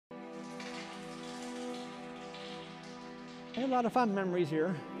I have a lot of fond memories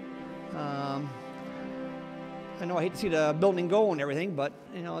here. I know I hate to see the building go and everything, but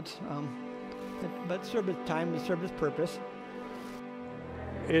you know, but it served its time, it served its purpose.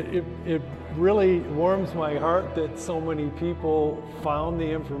 It really warms my heart that so many people found the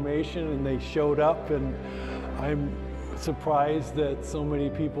information and they showed up, and I'm surprised that so many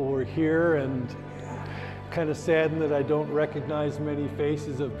people were here, and kind of saddened that I don't recognize many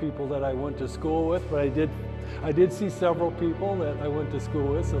faces of people that I went to school with, but I did see several people that I went to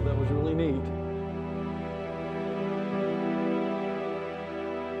school with, so that was really neat.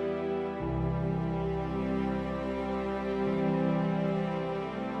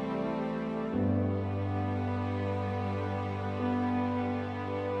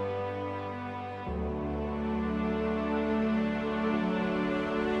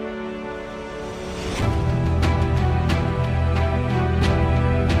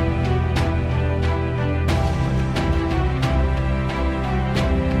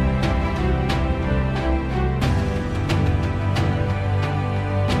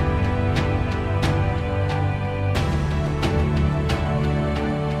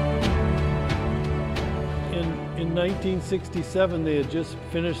 In 1967, they had just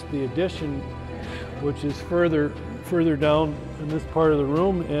finished the addition, which is further down in this part of the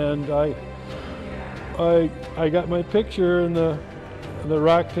room, and I got my picture in the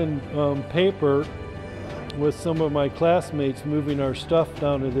Rockton paper with some of my classmates moving our stuff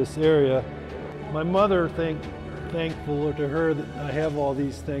down to this area. My mother, thankful to her that I have all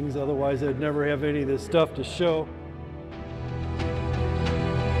these things, otherwise I'd never have any of this stuff to show.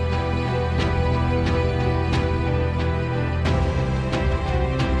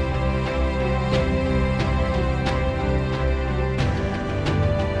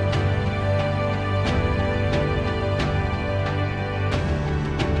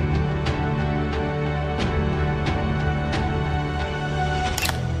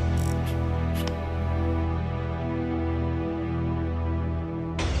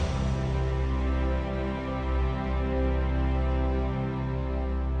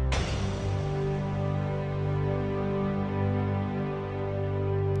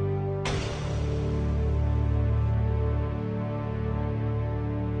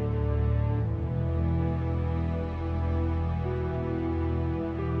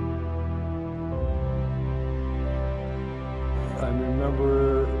 I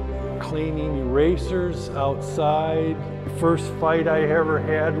remember cleaning erasers outside. The first fight I ever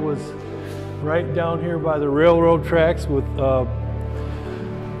had was right down here by the railroad tracks with, I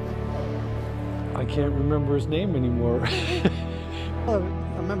can't remember his name anymore. I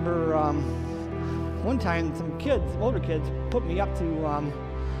remember one time some kids, older kids, put me up to, you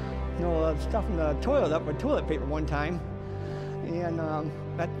know, stuff in the toilet, up with toilet paper one time. And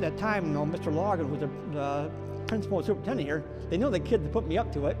at that time, you know, Mr. Logan was the principal superintendent here. They knew the kids put me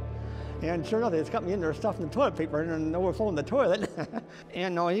up to it. And sure enough, they just got me in there stuffing the toilet paper and overflowing the toilet.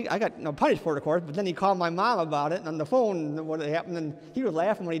 And I got punished for it, of course, but then he called my mom about it on the phone, what had happened, and he was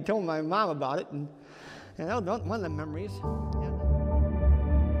laughing when he told my mom about it. And that was one of the memories.